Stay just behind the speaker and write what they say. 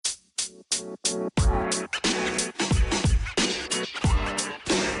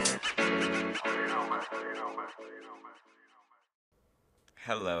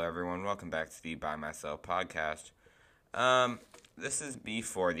Hello, everyone. Welcome back to the By Myself podcast. This is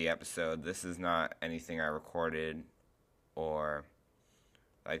before the episode. This is not anything I recorded or,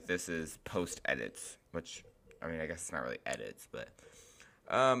 this is post-edits, which, I guess it's not really edits, but,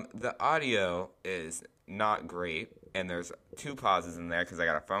 the audio is not great, and there's 2 pauses in there because I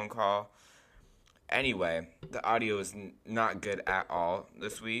got a phone call. Anyway, the audio is not good at all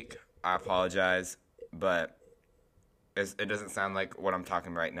this week. I apologize, but it doesn't sound like what I'm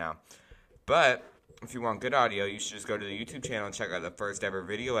talking right now. But if you want good audio, you should just go to the YouTube channel and check out the first ever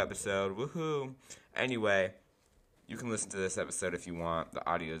video episode. Woohoo! Anyway, you can listen to this episode if you want. The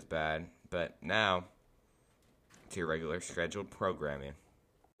audio is bad. But now, to your regular scheduled programming.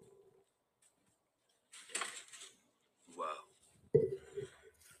 Whoa.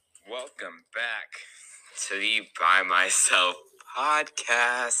 Welcome back to the By Myself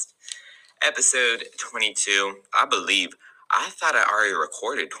podcast. Episode 22, I believe. I thought I already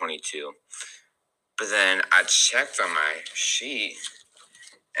recorded 22. But then I checked on my sheet,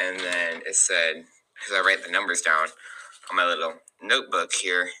 and then it said, because I write the numbers down on my little notebook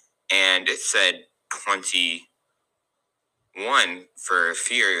here, and it said 21 for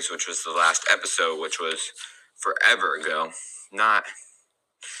Fears, which was the last episode, which was forever ago.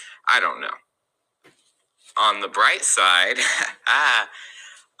 I don't know. On the bright side,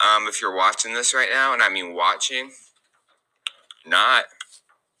 if you're watching this right now, and I mean watching, not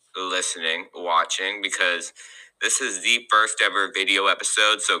listening, watching, because this is the first ever video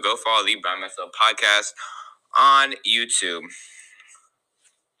episode, so go follow the By Myself podcast on YouTube.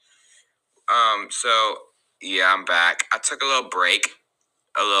 Yeah, I'm back. I took a little break,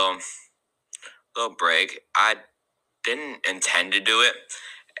 a little break. I didn't intend to do it,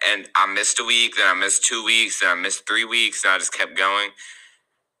 and I missed a week, then I missed 2 weeks, then I missed 3 weeks, and I just kept going.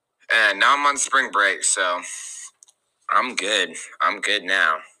 And now I'm on spring break, so I'm good. I'm good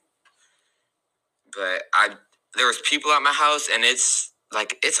now. But there was people at my house, and it's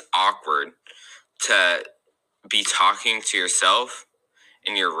awkward to be talking to yourself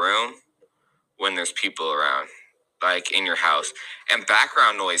in your room when there's people around, in your house. And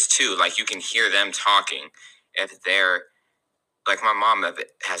background noise too, you can hear them talking. If they're, my mom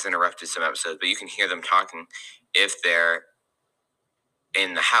has interrupted some episodes, but you can hear them talking if they're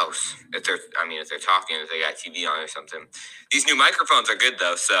in the house. If they're talking, if they got TV on or something. These new microphones are good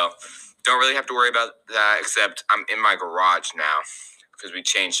though, so don't really have to worry about that, except I'm in my garage now because we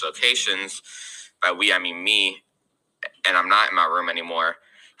changed locations. By we, I mean me, and I'm not in my room anymore.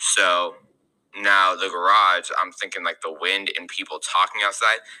 So now the garage, I'm thinking the wind and people talking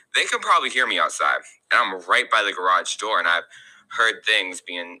outside, they can probably hear me outside. And I'm right by the garage door, and I've heard things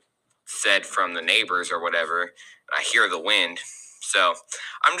being said from the neighbors or whatever. And I hear the wind. So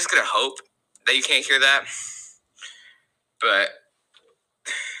I'm just going to hope that you can't hear that. But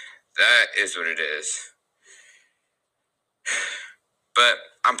that is what it is. But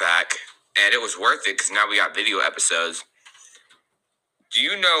I'm back, and it was worth it because now we got video episodes. Do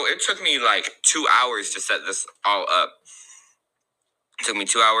you know, it took me 2 hours to set this all up. It took me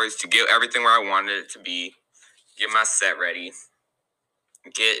 2 hours to get everything where I wanted it to be, get my set ready,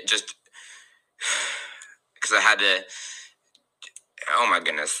 because I had to, oh my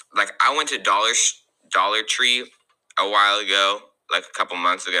goodness. I went to Dollar Tree a while ago, a couple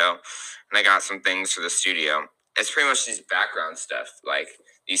months ago, and I got some things for the studio. It's pretty much these background stuff,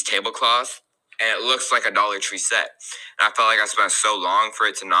 these tablecloths, and it looks like a Dollar Tree set. And I felt like I spent so long for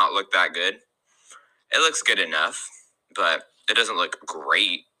it to not look that good. It looks good enough, but it doesn't look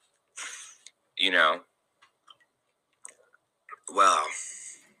great, Well,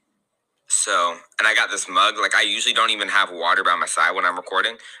 so, and I got this mug. I usually don't even have water by my side when I'm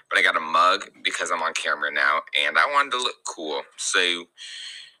recording, but I got a mug because I'm on camera now, and I wanted to look cool. So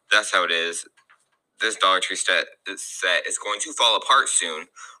that's how it is. This Dollar Tree set is going to fall apart soon.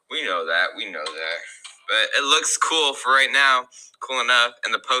 We know that. But it looks cool for right now. Cool enough.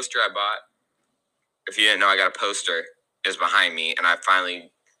 And the poster I bought, if you didn't know, I got a poster, is behind me, and I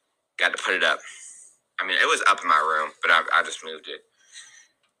finally got to put it up. It was up in my room, but I just moved it.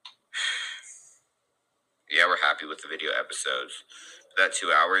 Yeah, we're happy with the video episodes. That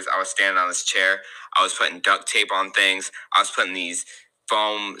 2 hours, I was standing on this chair. I was putting duct tape on things. I was putting these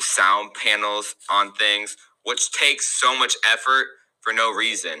foam sound panels on things, which takes so much effort for no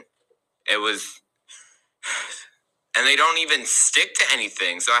reason. It was, and they don't even stick to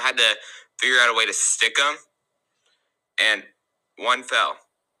anything. So I had to figure out a way to stick them, and one fell.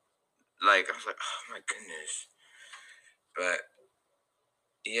 I was oh my goodness. But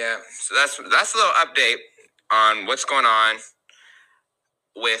yeah, so that's a little update on what's going on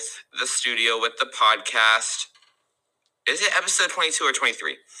with the studio, with the podcast. Is it episode 22 or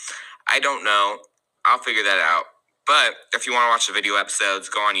 23? I don't know. I'll figure that out. But if you want to watch the video episodes,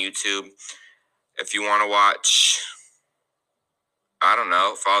 go on YouTube. If you want to watch, I don't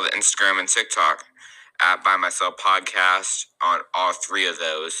know, follow the Instagram and TikTok at By Myself Podcast on all three of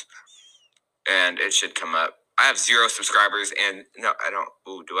those. And it should come up. I have 0 subscribers, and no, I don't.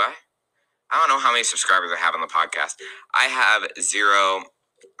 Ooh, do I? I don't know how many subscribers I have on the podcast. I have 0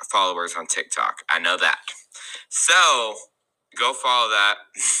 followers on TikTok. I know that. So go follow that.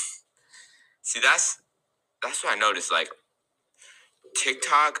 See, that's what I noticed. Like,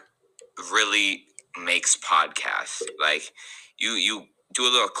 TikTok really makes podcasts. Like, you do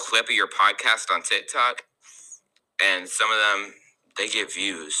a little clip of your podcast on TikTok, and some of them, they get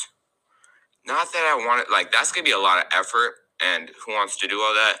views. Not that I want it, like, that's gonna be a lot of effort, and who wants to do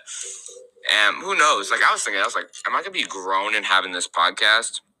all that? And who knows? Like, I was like, am I gonna be grown and having this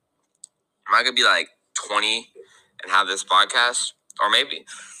podcast? Am I gonna be like 20 and have this podcast? Or maybe,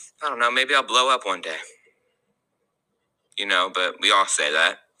 I don't know, maybe I'll blow up one day. You know, but we all say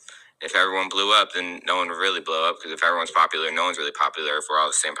that. If everyone blew up, then no one would really blow up, because if everyone's popular, no one's really popular. If we're all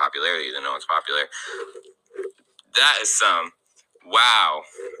the same popularity, then no one's popular. That is some, wow,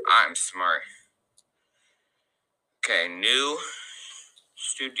 I'm smart. Okay, new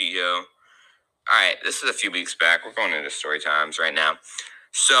studio. All right, this is a few weeks back. We're going into story times right now.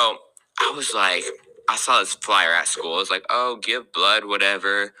 So I was like, I saw this flyer at school. It was like, oh, give blood,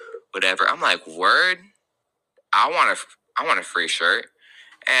 whatever. I'm like, word? I want a free shirt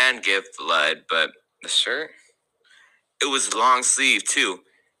and give blood, but the shirt, it was long sleeve too.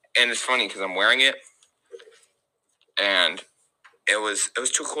 And it's funny because I'm wearing it, and it was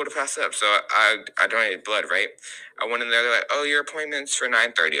too cool to pass up. So I donated blood, right? I went in there, they're like, oh, your appointment's for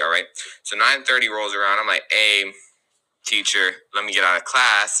 9:30, all right? So 9:30 rolls around. I'm like, hey, teacher, let me get out of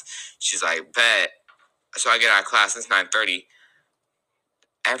class. She's like, bet. So I get out of class, it's 9:30.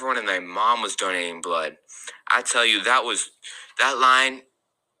 Everyone and their mom was donating blood. I tell you, that line,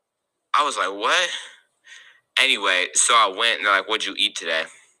 I was like, what? Anyway, so I went, and they're like, what'd you eat today?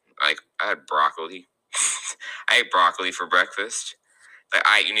 Like, I had broccoli. I ate broccoli for breakfast.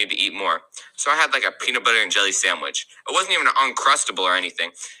 Like, you need to eat more. So I had like a peanut butter and jelly sandwich. It wasn't even Uncrustable or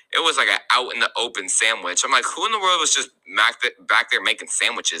anything. It was like an out in the open sandwich. I'm like, who in the world was just back there making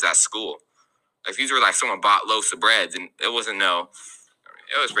sandwiches at school? Like, these were like someone bought loaves of bread, and it wasn't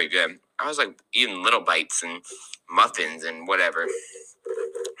it was pretty good. I was like eating little bites and muffins and whatever.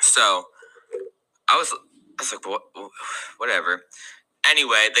 So I was like, whatever.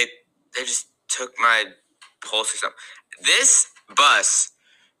 Anyway, they just took my pulse or something. This bus,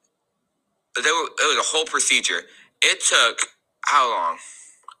 it was a whole procedure. It took, how long?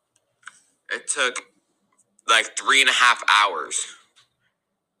 It took like 3.5 hours.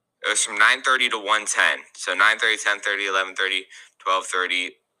 It was from 9:30 to 1:10. So 9:30, 10:30, 11:30,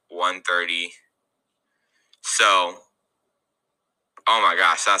 12:30, 1:30. So, oh my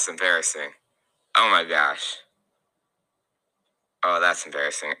gosh, that's embarrassing. Oh my gosh. Oh, that's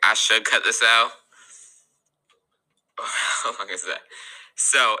embarrassing. I should cut this out. How long is that?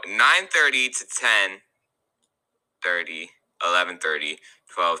 So 9:30 to 10:30, 11:30,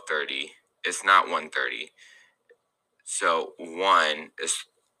 12:30. It's not 1:30. So 1 is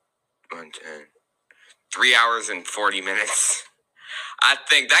 1:10. 3 hours and 40 minutes. I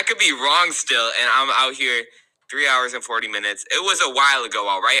think that could be wrong still, and I'm out here 3 hours and 40 minutes. It was a while ago,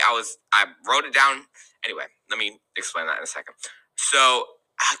 all right? I wrote it down. Anyway, let me explain that in a second. So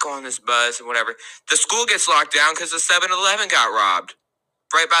I go on this bus and whatever. The school gets locked down because the 7-Eleven got robbed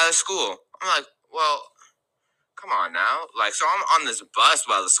right by the school. I'm like, well, come on now. Like, so I'm on this bus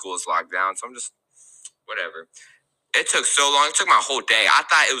while the school is locked down, so I'm just, whatever. It took so long. It took my whole day. I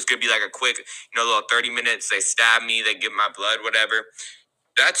thought it was going to be like a quick, little 30 minutes. They stab me, they give my blood, whatever.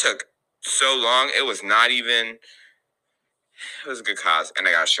 That took so long. It was not even, it was a good cause. And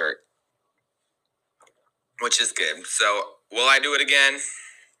I got a shirt, which is good. So will I do it again?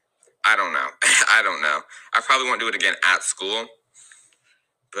 I don't know. I don't know. I probably won't do it again at school.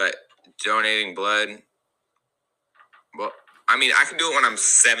 But donating blood, well, I mean, I can do it when I'm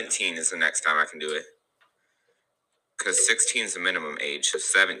 17 is the next time I can do it. Because 16 is the minimum age, so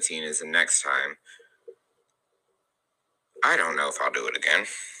 17 is the next time. I don't know if I'll do it again.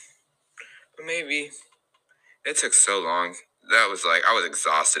 But maybe. It took so long. That was like, I was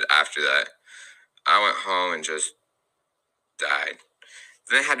exhausted after that. I went home and just died.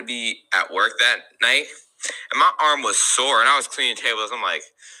 Then I had to be at work that night, and my arm was sore, and I was cleaning tables. I'm like,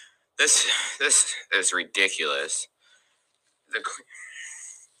 this is ridiculous.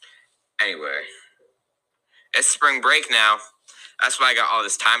 Anyway, it's spring break now. That's why I got all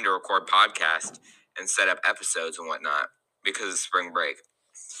this time to record podcasts and set up episodes and whatnot, because it's spring break.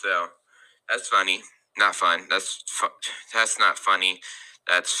 So that's funny. Not fun. That's not funny.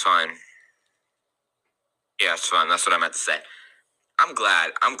 That's fun. Yeah, it's fun. That's what I meant to say. I'm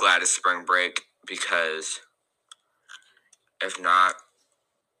glad it's spring break, because if not,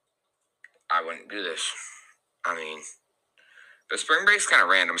 I wouldn't do this. I mean, the spring break's kind of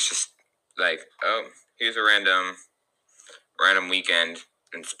random. It's just like, oh, here's a random weekend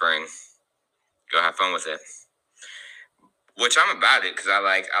in spring. Go have fun with it. Which I'm about it, because I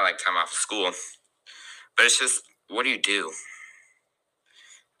like time off of school. But it's just, what do you do?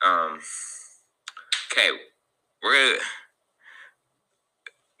 Okay, we're gonna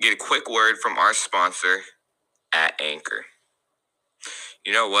get a quick word from our sponsor at Anchor.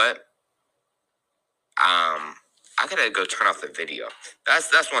 You know what? I gotta go turn off the video.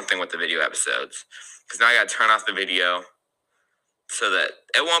 That's one thing with the video episodes, because now I gotta turn off the video so that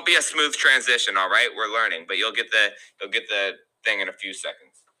it won't be a smooth transition. All right, we're learning, but you'll get the thing in a few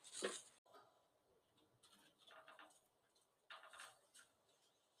seconds.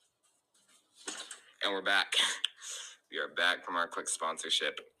 And we're back. We are back from our quick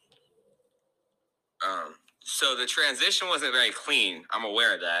sponsorship. So the transition wasn't very clean. I'm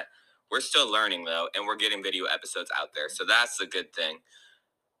aware of that. We're still learning, though, and we're getting video episodes out there. So that's a good thing.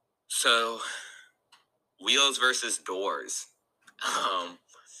 So, wheels versus doors.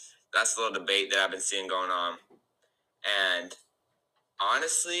 That's a little debate that I've been seeing going on. And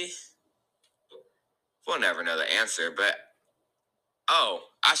honestly, we'll never know the answer. But,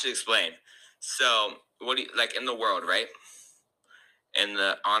 I should explain. So, what do you, like in the world, right?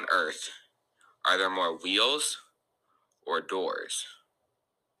 On Earth, are there more wheels or doors?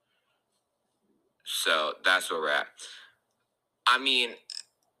 So that's where we're at. I mean,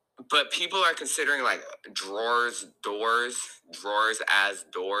 but people are considering like drawers as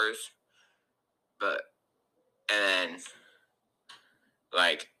doors, but and then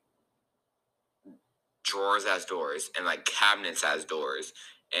like drawers as doors and like cabinets as doors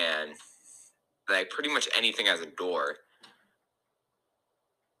and like pretty much anything as a door.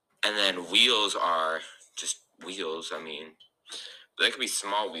 And then wheels are just wheels. I mean, they could be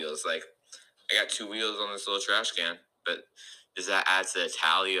small wheels. Like I got 2 wheels on this little trash can, but does that add to the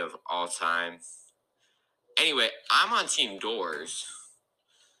tally of all time? Anyway, I'm on team doors.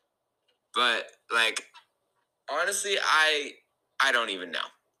 But like honestly, I don't even know.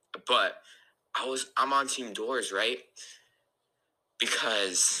 But I'm on team doors, right?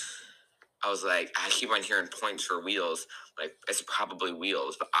 Because I was like, I keep on hearing points for wheels. Like it's probably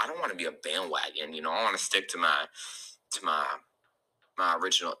wheels, but I don't want to be a bandwagon, I want to stick to my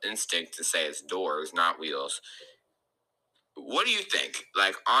original instinct to say it's doors, not wheels. What do you think?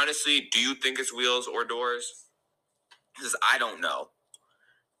 Like honestly, do you think it's wheels or doors? Because I don't know.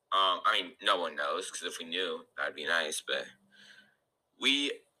 I mean, no one knows, because if we knew, that'd be nice, but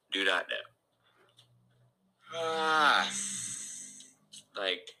we do not know.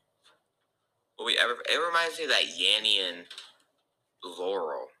 Like, it reminds me of that Yanny and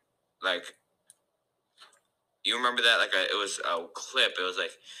Laurel. Like, you remember that? Like, it was a clip. It was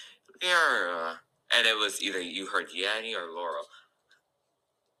like, yeah, and it was either you heard Yanny or Laurel.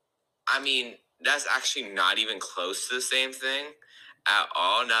 I mean, that's actually not even close to the same thing at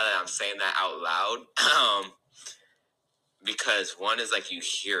all, now that I'm saying that out loud. Because one is like you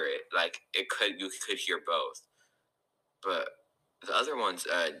hear it. Like, you could hear both. But the other one's,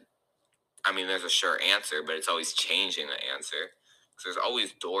 I mean, there's a sure answer, but it's always changing the answer. So there's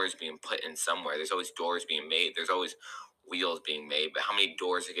always doors being put in somewhere. There's always doors being made. There's always wheels being made. But how many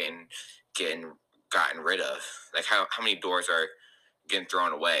doors are gotten rid of? Like how many doors are getting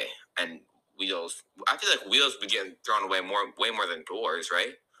thrown away? And wheels, I feel like wheels be getting thrown away way more than doors,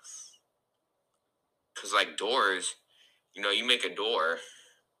 right? Because like doors, you make a door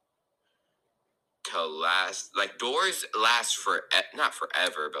to last. Like doors last for not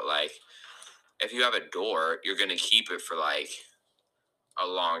forever, but like if you have a door, you're gonna keep it for like a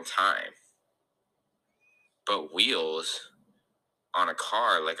long time. But wheels on a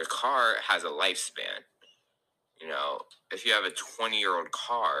car, like a car has a lifespan. If you have a 20-year-old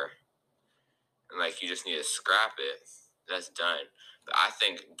car and like you just need to scrap it, that's done. But I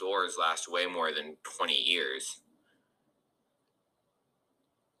think doors last way more than 20 years.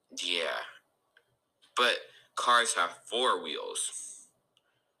 Yeah. But cars have 4 wheels.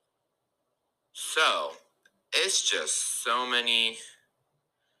 So, it's just so many.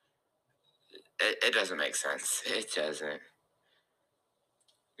 It doesn't make sense. It doesn't.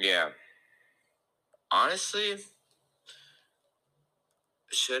 Yeah. Honestly,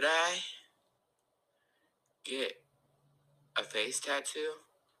 should I get a face tattoo?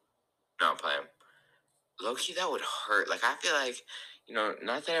 No, I'm playing. Low-key, that would hurt. Like, I feel like,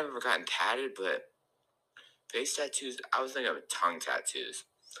 not that I've ever gotten tatted, but face tattoos, I was thinking of tongue tattoos.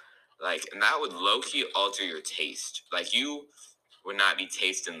 Like, and that would low-key alter your taste. Like, you would not be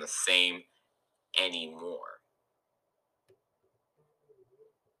tasting the same anymore.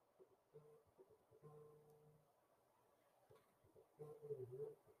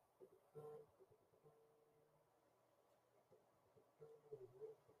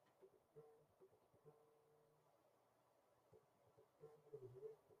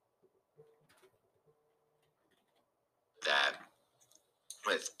 That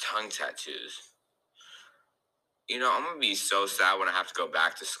with tongue tattoos. I'm going to be so sad when I have to go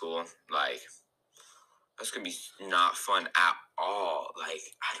back to school. Like, that's going to be not fun at all. Like,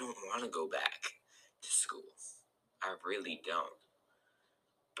 I don't want to go back to school. I really don't.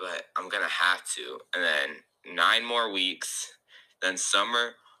 But I'm going to have to. And then 9 more weeks. Then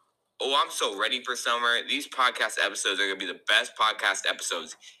summer. Oh, I'm so ready for summer. These podcast episodes are going to be the best podcast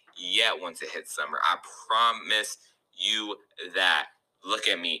episodes yet once it hits summer. I promise you that. Look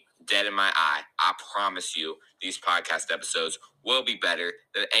at me, dead in my eye. I promise you these podcast episodes will be better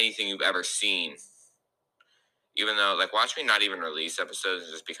than anything you've ever seen. Even though, watch me not even release episodes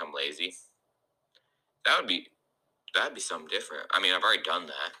and just become lazy. That'd be something different. I mean, I've already done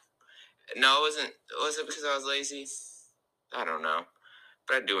that. No, it wasn't. Was it because I was lazy? I don't know.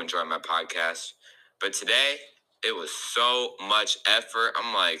 But I do enjoy my podcast. But today, it was so much effort.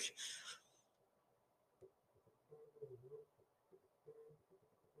 I'm like,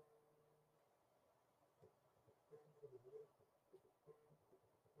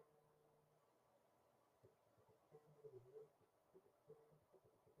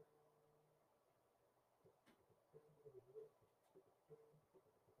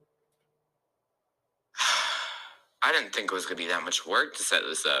 I didn't think it was going to be that much work to set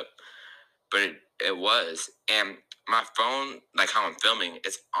this up. But it was. And my phone, like how I'm filming,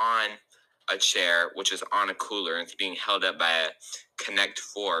 it's on a chair, which is on a cooler, and it's being held up by a Connect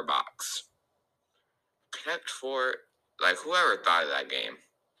 4 box. Connect 4, like, whoever thought of that game?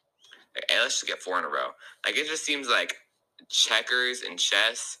 Like, hey, let's just get 4 in a row. Like, it just seems like checkers and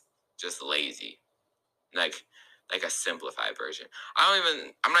chess, just lazy. Like a simplified version. I'm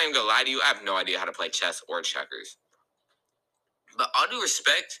not even gonna lie to you, I have no idea how to play chess or checkers. But all due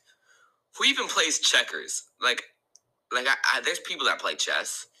respect, who even plays checkers? Like there's people that play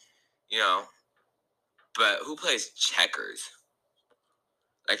chess, but who plays checkers?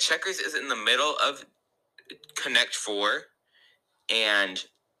 Like, checkers is in the middle of Connect 4 and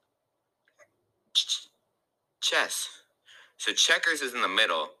chess. So checkers is in the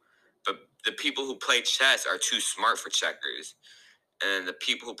middle, but the people who play chess are too smart for checkers. And the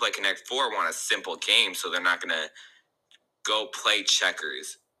people who play Connect 4 want a simple game, so they're not going to go play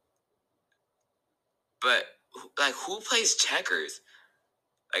checkers. But, who plays checkers?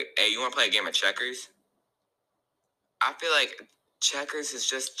 Like, hey, you want to play a game of checkers? I feel like checkers is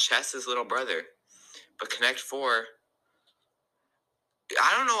just chess's little brother. But Connect 4,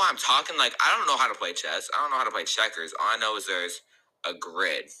 I don't know why I'm talking. Like, I don't know how to play chess. I don't know how to play checkers. All I know is there's a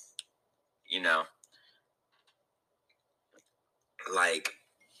grid, Like,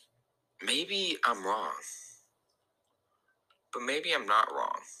 maybe I'm wrong. But maybe I'm not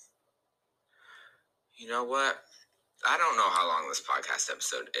wrong. You know what? I don't know how long this podcast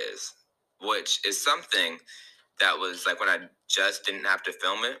episode is, which is something that was, when I just didn't have to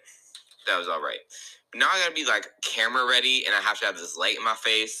film it, that was all right. But now I gotta be, camera ready, and I have to have this light in my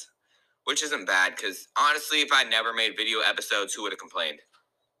face, which isn't bad, because honestly, if I never made video episodes, who would have complained?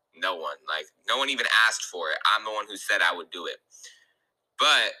 No one. No one even asked for it. I'm the one who said I would do it.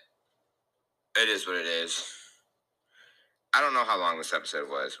 But it is what it is. I don't know how long this episode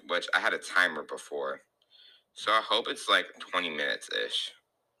was, which I had a timer before. So I hope it's 20 minutes-ish.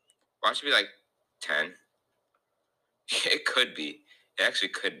 Watch it be 10. It could be. It actually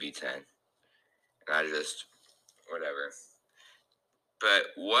could be 10. And I just, whatever. But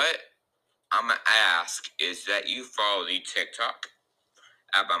what I'm going to ask is that you follow the TikTok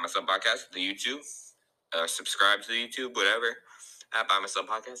at By Myself Podcast, the YouTube, subscribe to the YouTube, whatever, at By Myself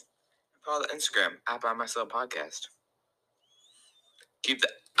Podcast. Follow the Instagram at By Myself Podcast. Keep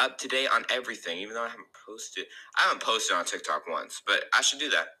up to date on everything, even though I haven't posted. I haven't posted on TikTok once, but I should do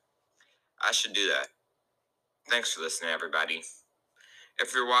that. Thanks for listening, everybody.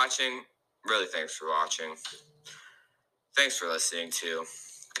 If you're watching, really thanks for watching. Thanks for listening, too.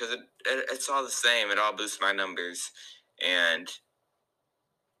 Because it's all the same. It all boosts my numbers. And,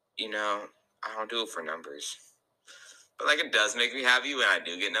 I don't do it for numbers. But like it does make me happy when I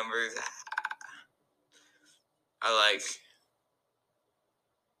do get numbers. I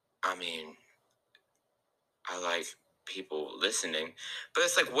like people listening. But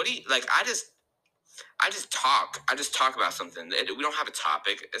it's like, what do you like? I just talk. I just talk about something. We don't have a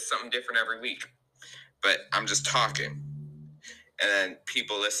topic. It's something different every week. But I'm just talking. And then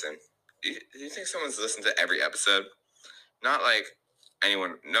people listen. Do you think someone's listened to every episode? Not like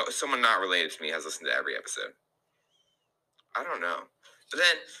anyone. No, someone not related to me has listened to every episode. I don't know. But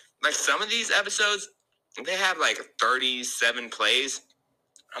then, like, some of these episodes, they have like 37 plays.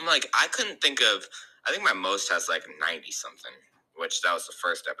 I'm like, I couldn't think of. I think my most has like 90 something, which that was the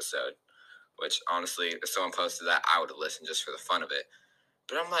first episode. Which honestly, if someone posted that, I would have listened just for the fun of it.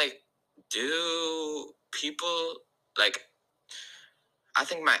 But I'm like, do people like? I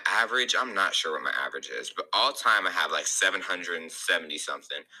think my average, I'm not sure what my average is, but all time I have like 770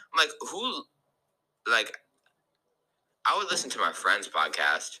 something. I'm like, who, like, I would listen to my friend's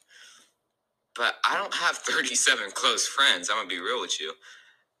podcast, but I don't have 37 close friends. I'm going to be real with you.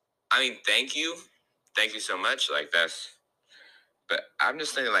 I mean, thank you. Thank you so much. Like, but I'm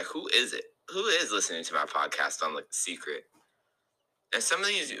just thinking, like, who is it? Who is listening to my podcast on, like, the secret? And some of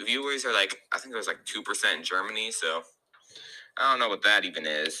these viewers are like, I think it was like 2% in Germany, so I don't know what that even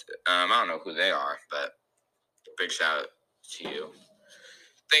is. I don't know who they are, but big shout out to you.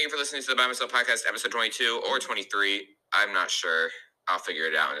 Thank you for listening to the By Myself Podcast, episode 22 or 23. I'm not sure. I'll figure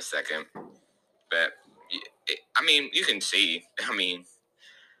it out in a second. But, I mean, you can see. I mean,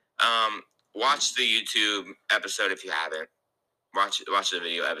 watch the YouTube episode if you haven't. Watch the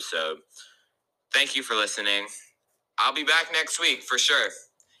video episode. Thank you for listening. I'll be back next week for sure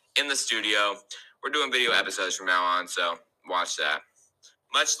in the studio. We're doing video episodes from now on, so watch that.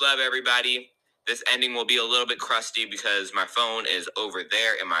 Much love, everybody. This ending will be a little bit crusty because my phone is over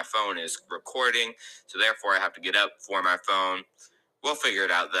there and my phone is recording, so therefore I have to get up for my phone. We'll figure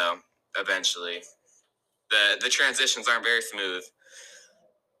it out, though, eventually. The transitions aren't very smooth,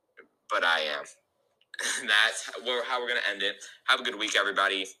 but I am. That's how we're going to end it. Have a good week,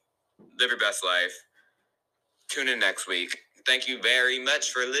 everybody. Live your best life. Tune in next week. Thank you very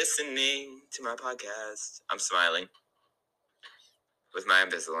much for listening to my podcast. I'm smiling with my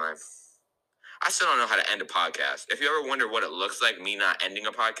Invisalign. I still don't know how to end a podcast. If you ever wonder what it looks like, me not ending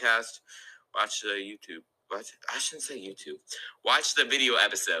a podcast, watch the YouTube. What? I shouldn't say YouTube. Watch the video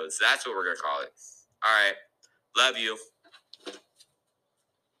episodes. That's what we're going to call it. All right. Love you.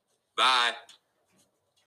 Bye.